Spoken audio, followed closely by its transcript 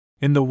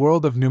In the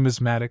world of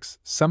numismatics,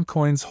 some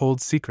coins hold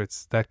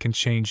secrets that can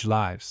change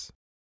lives.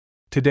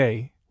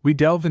 Today, we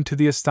delve into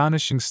the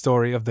astonishing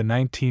story of the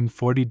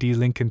 1940 D.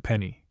 Lincoln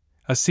penny,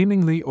 a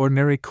seemingly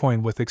ordinary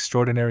coin with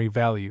extraordinary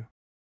value.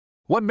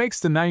 What makes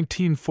the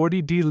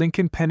 1940 D.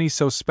 Lincoln penny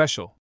so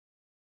special?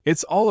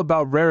 It's all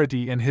about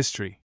rarity and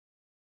history.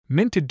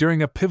 Minted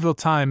during a pivotal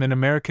time in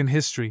American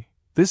history,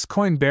 this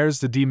coin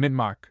bears the D Mint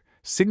mark,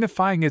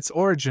 signifying its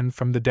origin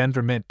from the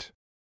Denver Mint.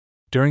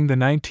 During the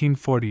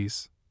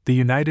 1940s, the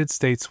United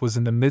States was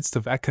in the midst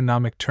of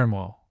economic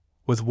turmoil,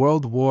 with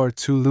World War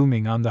II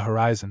looming on the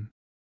horizon.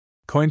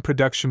 Coin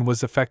production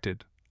was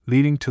affected,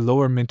 leading to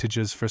lower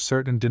mintages for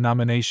certain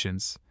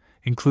denominations,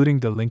 including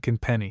the Lincoln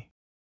penny.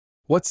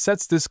 What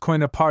sets this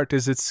coin apart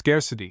is its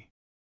scarcity.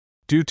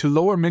 Due to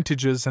lower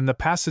mintages and the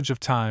passage of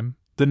time,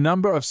 the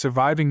number of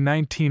surviving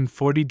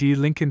 1940 D.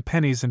 Lincoln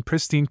pennies in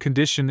pristine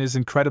condition is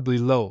incredibly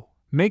low,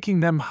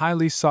 making them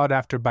highly sought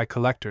after by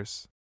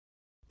collectors.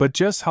 But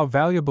just how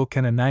valuable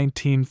can a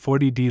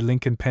 1940 D.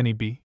 Lincoln penny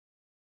be?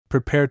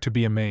 Prepare to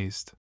be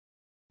amazed.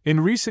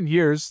 In recent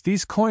years,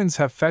 these coins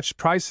have fetched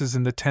prices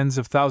in the tens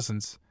of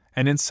thousands,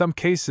 and in some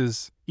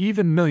cases,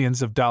 even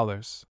millions of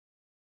dollars.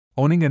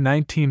 Owning a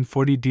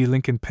 1940 D.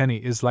 Lincoln penny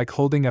is like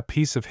holding a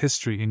piece of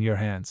history in your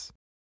hands.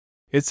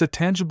 It's a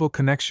tangible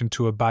connection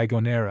to a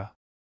bygone era.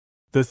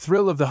 The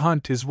thrill of the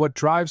hunt is what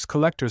drives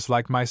collectors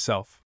like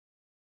myself.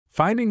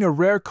 Finding a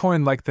rare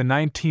coin like the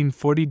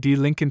 1940 D.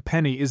 Lincoln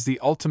penny is the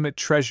ultimate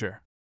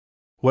treasure.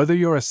 Whether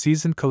you're a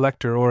seasoned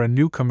collector or a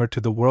newcomer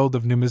to the world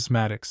of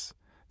numismatics,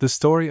 the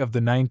story of the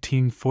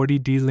 1940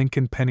 D.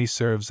 Lincoln penny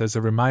serves as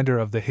a reminder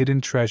of the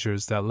hidden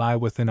treasures that lie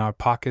within our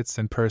pockets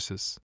and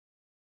purses.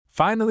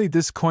 Finally,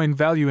 this coin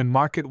value in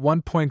market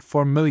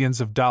 $1.4 million.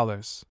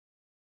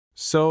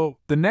 So,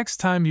 the next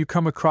time you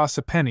come across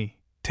a penny,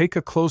 take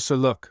a closer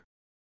look.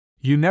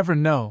 You never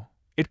know,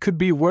 it could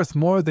be worth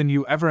more than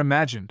you ever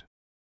imagined.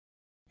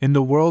 In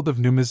the world of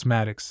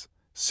numismatics,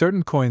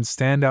 certain coins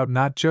stand out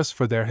not just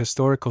for their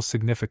historical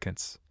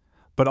significance,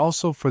 but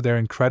also for their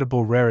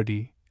incredible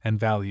rarity and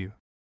value.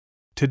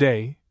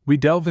 Today, we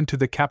delve into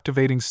the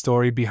captivating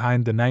story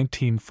behind the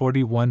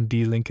 1941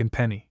 D. Lincoln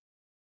penny.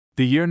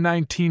 The year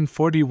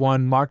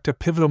 1941 marked a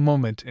pivotal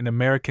moment in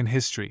American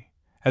history,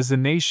 as the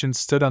nation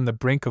stood on the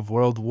brink of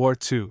World War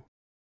II.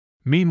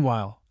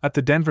 Meanwhile, at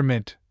the Denver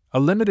Mint,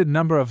 a limited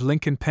number of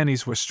Lincoln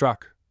pennies were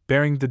struck,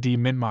 bearing the D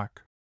Mint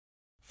mark.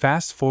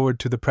 Fast forward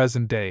to the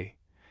present day,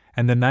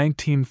 and the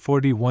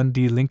 1941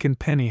 D. Lincoln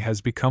penny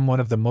has become one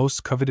of the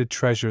most coveted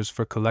treasures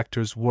for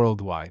collectors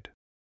worldwide.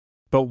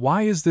 But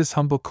why is this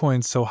humble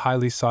coin so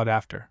highly sought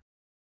after?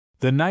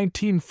 The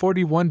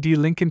 1941 D.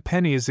 Lincoln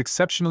penny is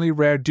exceptionally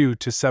rare due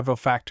to several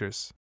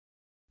factors.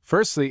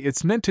 Firstly,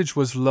 its mintage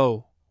was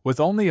low, with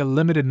only a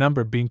limited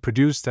number being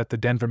produced at the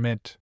Denver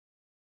Mint.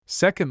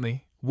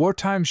 Secondly,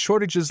 wartime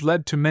shortages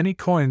led to many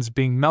coins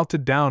being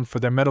melted down for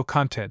their metal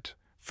content,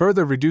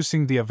 further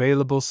reducing the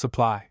available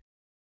supply.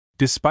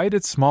 Despite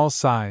its small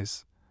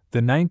size, the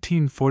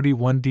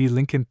 1941 D.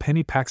 Lincoln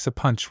penny packs a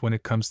punch when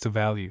it comes to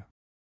value.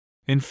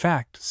 In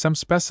fact, some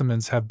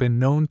specimens have been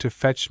known to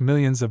fetch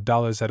millions of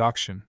dollars at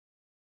auction.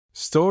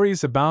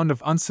 Stories abound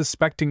of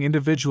unsuspecting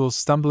individuals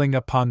stumbling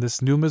upon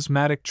this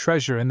numismatic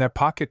treasure in their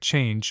pocket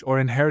change or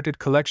inherited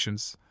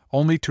collections,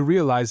 only to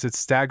realize its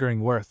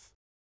staggering worth.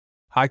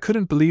 I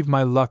couldn't believe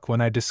my luck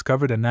when I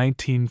discovered a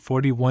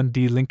 1941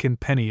 D. Lincoln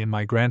penny in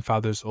my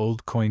grandfather's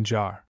old coin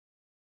jar.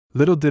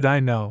 Little did I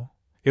know,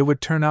 it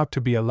would turn out to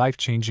be a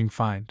life-changing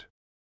find.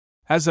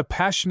 As a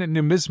passionate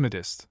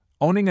numismatist,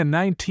 owning a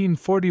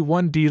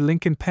 1941 D.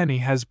 Lincoln penny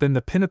has been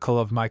the pinnacle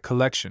of my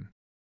collection.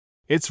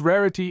 Its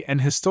rarity and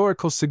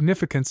historical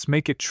significance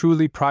make it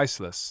truly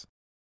priceless.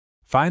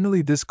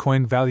 Finally, this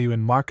coin value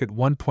in market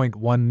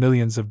 $1.1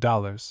 million.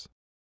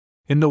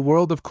 In the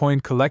world of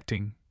coin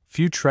collecting,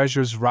 few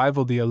treasures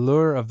rival the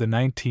allure of the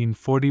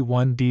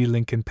 1941 D.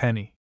 Lincoln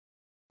penny.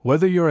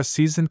 Whether you're a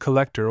seasoned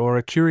collector or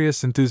a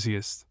curious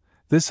enthusiast,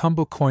 this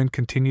humble coin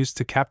continues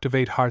to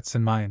captivate hearts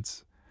and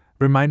minds,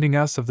 reminding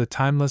us of the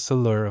timeless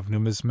allure of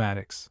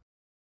numismatics.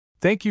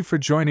 Thank you for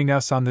joining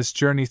us on this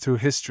journey through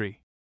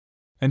history.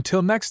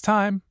 Until next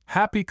time,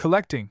 happy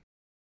collecting!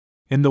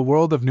 In the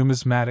world of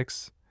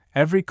numismatics,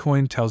 every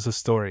coin tells a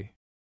story.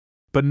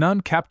 But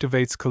none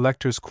captivates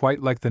collectors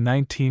quite like the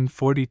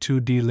 1942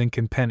 D.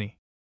 Lincoln penny.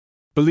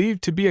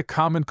 Believed to be a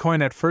common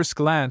coin at first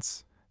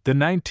glance, the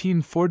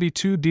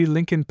 1942 D.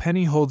 Lincoln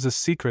penny holds a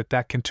secret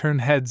that can turn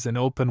heads and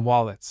open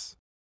wallets.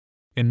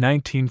 In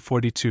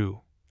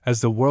 1942,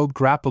 as the world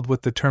grappled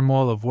with the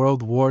turmoil of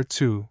World War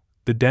II,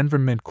 the Denver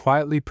Mint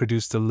quietly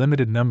produced a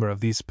limited number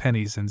of these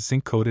pennies in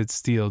zinc-coated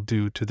steel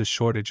due to the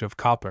shortage of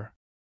copper.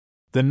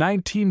 The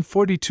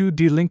 1942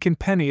 D. Lincoln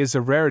penny is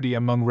a rarity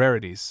among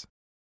rarities.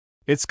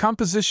 Its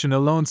composition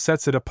alone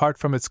sets it apart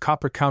from its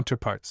copper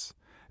counterparts,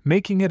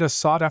 making it a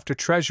sought-after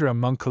treasure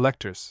among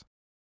collectors.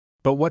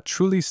 But what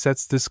truly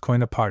sets this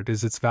coin apart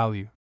is its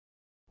value.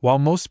 While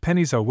most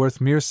pennies are worth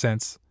mere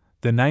cents,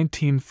 the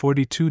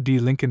 1942 D.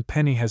 Lincoln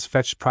penny has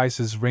fetched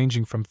prices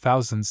ranging from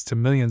thousands to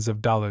millions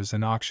of dollars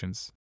in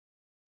auctions.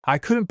 I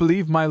couldn't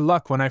believe my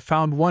luck when I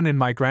found one in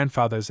my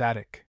grandfather's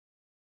attic.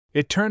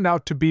 It turned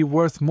out to be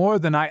worth more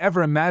than I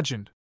ever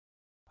imagined.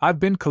 I've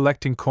been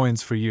collecting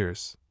coins for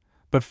years,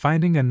 but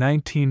finding a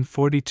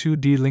 1942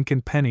 D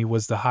Lincoln penny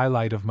was the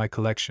highlight of my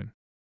collection.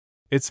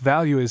 Its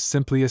value is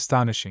simply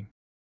astonishing.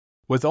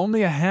 With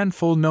only a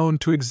handful known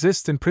to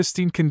exist in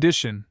pristine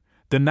condition,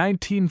 the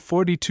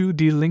 1942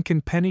 D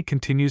Lincoln penny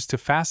continues to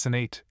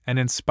fascinate and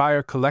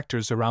inspire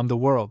collectors around the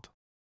world.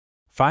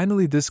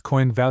 Finally, this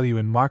coin value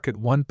in market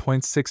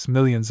 $1.6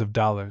 million.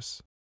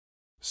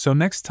 So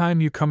next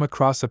time you come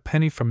across a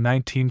penny from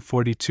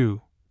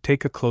 1942,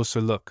 take a closer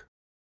look.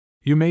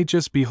 You may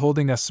just be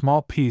holding a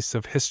small piece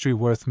of history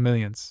worth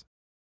millions.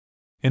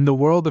 In the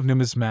world of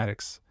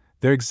numismatics,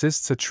 there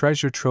exists a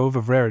treasure trove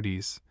of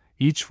rarities,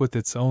 each with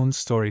its own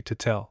story to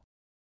tell.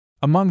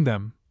 Among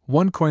them,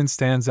 one coin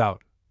stands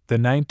out, the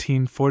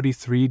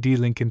 1943 D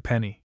Lincoln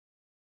penny.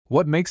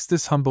 What makes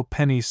this humble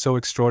penny so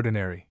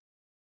extraordinary?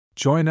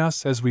 Join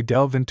us as we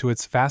delve into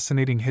its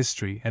fascinating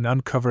history and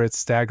uncover its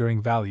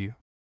staggering value.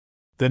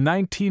 The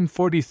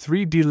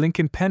 1943 D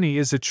Lincoln penny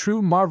is a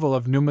true marvel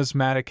of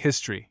numismatic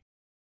history.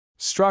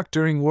 Struck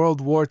during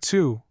World War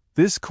II,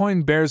 this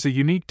coin bears a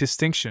unique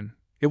distinction.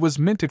 It was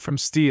minted from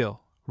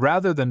steel,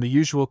 rather than the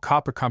usual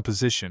copper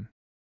composition.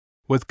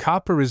 With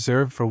copper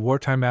reserved for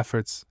wartime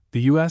efforts,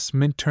 the U.S.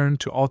 Mint turned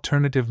to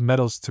alternative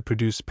metals to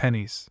produce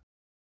pennies.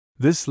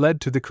 This led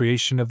to the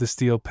creation of the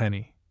steel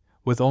penny,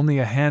 with only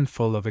a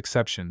handful of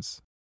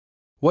exceptions.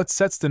 What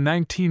sets the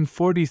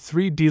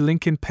 1943 D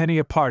Lincoln penny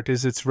apart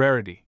is its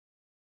rarity.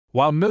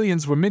 While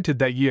millions were minted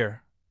that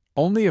year,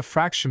 only a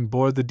fraction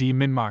bore the D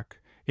Mint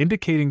mark,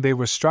 indicating they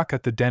were struck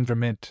at the Denver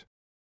Mint.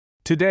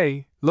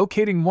 Today,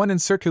 locating one in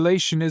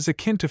circulation is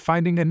akin to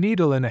finding a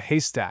needle in a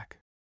haystack.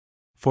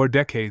 For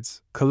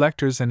decades,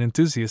 collectors and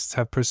enthusiasts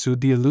have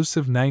pursued the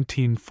elusive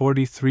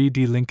 1943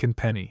 D Lincoln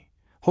penny,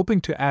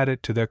 hoping to add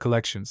it to their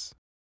collections.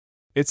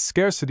 Its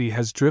scarcity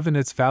has driven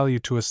its value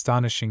to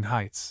astonishing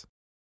heights.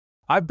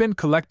 I've been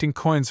collecting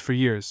coins for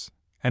years,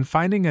 and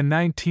finding a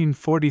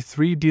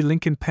 1943 D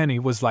Lincoln penny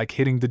was like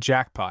hitting the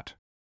jackpot.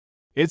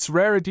 Its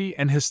rarity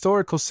and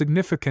historical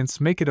significance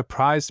make it a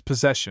prized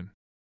possession.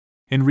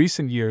 In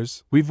recent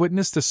years, we've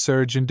witnessed a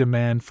surge in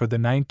demand for the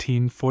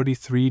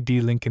 1943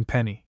 D Lincoln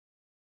penny.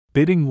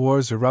 Bidding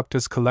wars erupt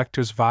as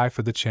collectors vie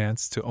for the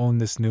chance to own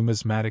this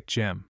numismatic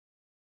gem.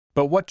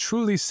 But what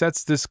truly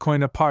sets this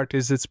coin apart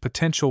is its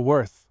potential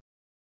worth.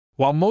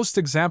 While most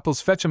examples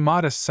fetch a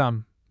modest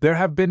sum, there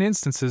have been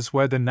instances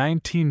where the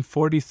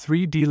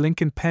 1943 D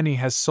Lincoln penny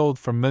has sold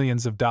for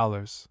millions of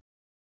dollars.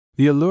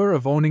 The allure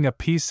of owning a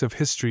piece of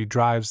history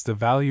drives the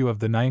value of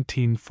the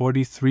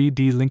 1943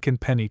 D Lincoln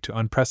penny to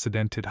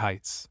unprecedented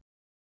heights.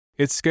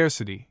 Its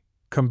scarcity,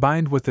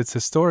 combined with its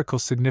historical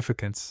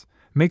significance,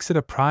 makes it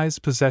a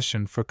prized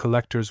possession for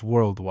collectors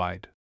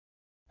worldwide.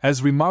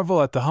 As we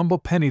marvel at the humble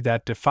penny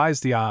that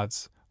defies the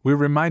odds, we're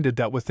reminded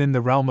that within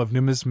the realm of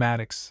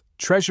numismatics,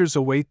 treasures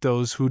await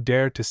those who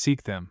dare to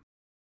seek them.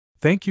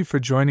 Thank you for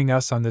joining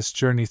us on this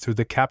journey through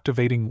the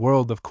captivating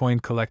world of coin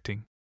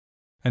collecting.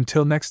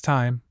 Until next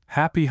time,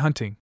 happy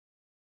hunting!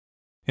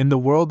 In the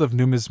world of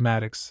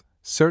numismatics,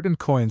 certain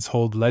coins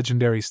hold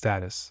legendary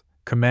status,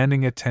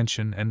 commanding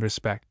attention and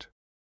respect.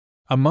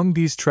 Among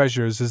these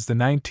treasures is the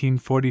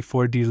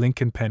 1944 D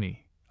Lincoln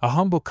penny, a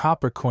humble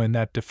copper coin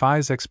that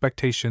defies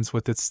expectations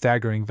with its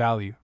staggering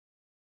value.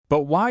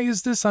 But why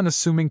is this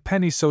unassuming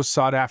penny so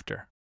sought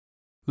after?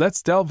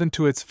 Let's delve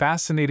into its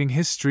fascinating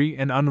history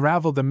and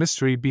unravel the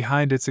mystery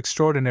behind its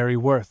extraordinary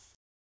worth.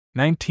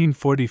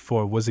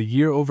 1944 was a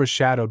year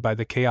overshadowed by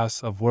the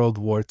chaos of World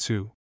War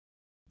II.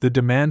 The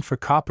demand for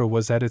copper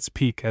was at its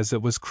peak as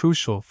it was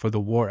crucial for the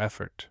war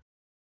effort.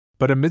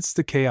 But amidst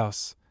the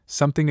chaos,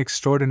 something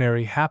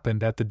extraordinary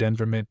happened at the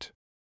Denver Mint.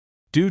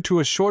 Due to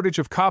a shortage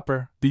of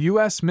copper, the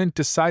U.S. Mint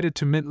decided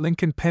to mint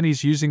Lincoln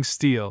pennies using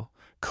steel,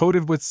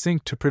 coated with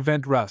zinc to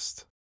prevent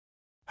rust.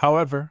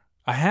 However,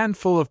 a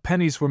handful of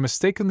pennies were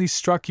mistakenly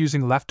struck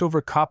using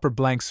leftover copper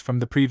blanks from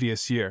the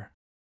previous year.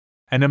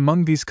 And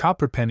among these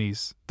copper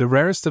pennies, the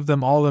rarest of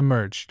them all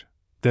emerged,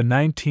 the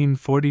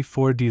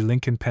 1944 D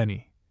Lincoln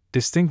penny,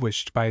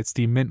 distinguished by its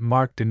D Mint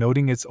mark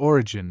denoting its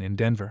origin in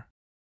Denver.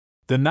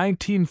 The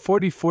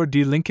 1944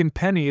 D Lincoln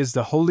penny is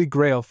the holy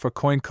grail for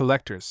coin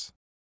collectors.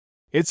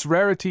 Its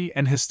rarity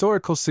and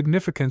historical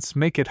significance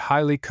make it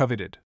highly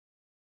coveted.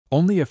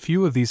 Only a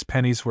few of these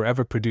pennies were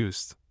ever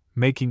produced,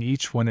 making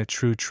each one a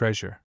true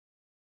treasure.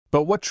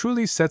 But what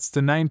truly sets the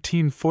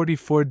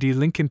 1944 D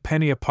Lincoln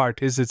penny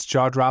apart is its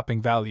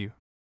jaw-dropping value.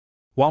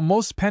 While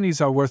most pennies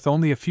are worth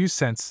only a few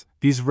cents,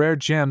 these rare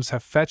gems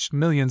have fetched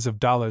millions of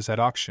dollars at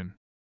auction.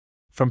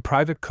 From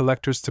private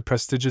collectors to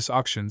prestigious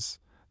auctions,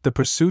 the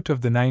pursuit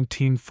of the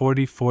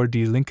 1944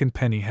 D Lincoln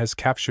penny has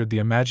captured the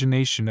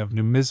imagination of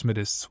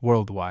numismatists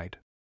worldwide.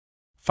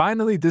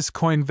 Finally, this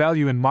coin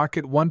value in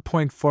market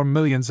 $1.4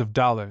 million.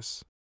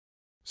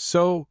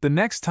 So, the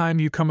next time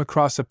you come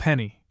across a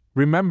penny,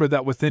 remember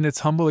that within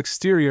its humble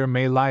exterior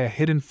may lie a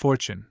hidden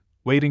fortune,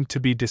 waiting to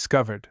be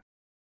discovered.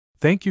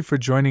 Thank you for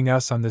joining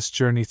us on this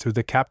journey through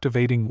the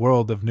captivating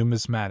world of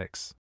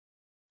numismatics.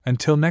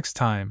 Until next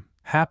time,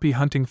 happy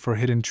hunting for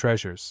hidden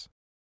treasures.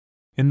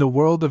 In the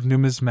world of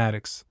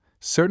numismatics,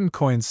 certain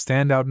coins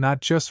stand out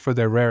not just for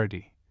their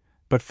rarity,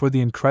 but for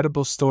the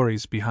incredible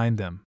stories behind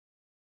them.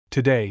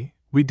 Today,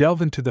 we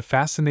delve into the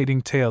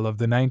fascinating tale of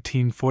the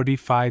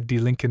 1945 D.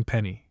 Lincoln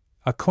penny,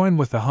 a coin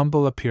with a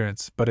humble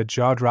appearance but a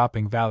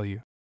jaw-dropping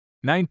value.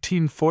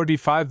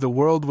 1945. The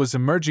world was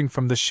emerging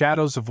from the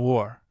shadows of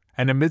war,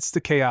 and amidst the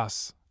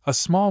chaos, a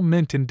small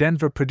mint in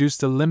Denver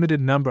produced a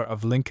limited number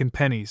of Lincoln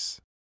pennies.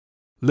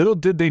 Little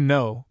did they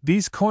know,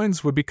 these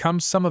coins would become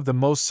some of the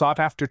most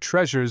sought-after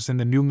treasures in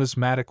the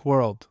numismatic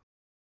world.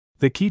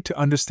 The key to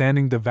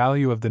understanding the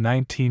value of the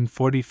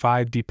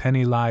 1945 D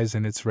penny lies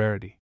in its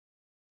rarity.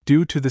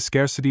 Due to the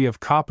scarcity of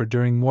copper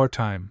during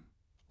wartime,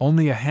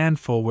 only a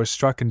handful were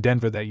struck in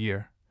Denver that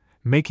year,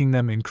 making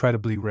them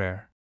incredibly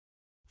rare.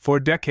 For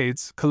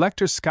decades,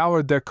 collectors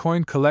scoured their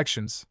coin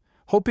collections,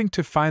 hoping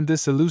to find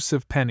this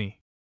elusive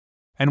penny.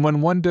 And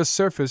when one does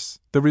surface,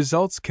 the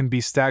results can be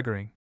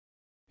staggering.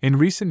 In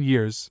recent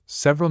years,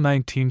 several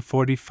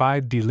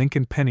 1945 D.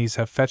 Lincoln pennies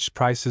have fetched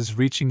prices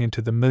reaching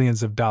into the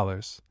millions of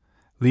dollars,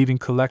 leaving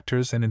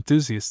collectors and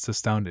enthusiasts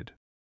astounded.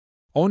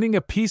 Owning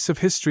a piece of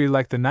history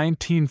like the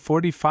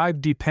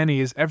 1945 D. penny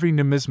is every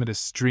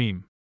numismatist's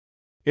dream.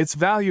 Its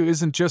value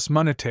isn't just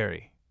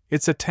monetary,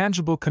 it's a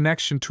tangible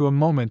connection to a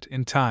moment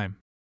in time.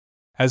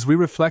 As we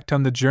reflect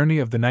on the journey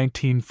of the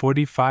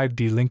 1945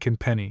 D. Lincoln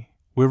penny,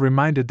 we're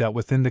reminded that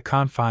within the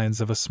confines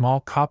of a small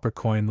copper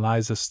coin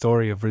lies a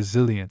story of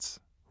resilience,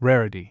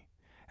 rarity,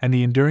 and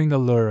the enduring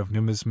allure of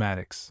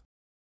numismatics.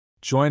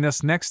 Join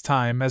us next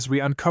time as we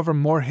uncover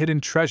more hidden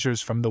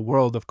treasures from the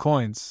world of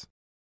coins.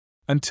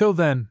 Until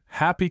then,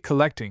 happy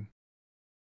collecting!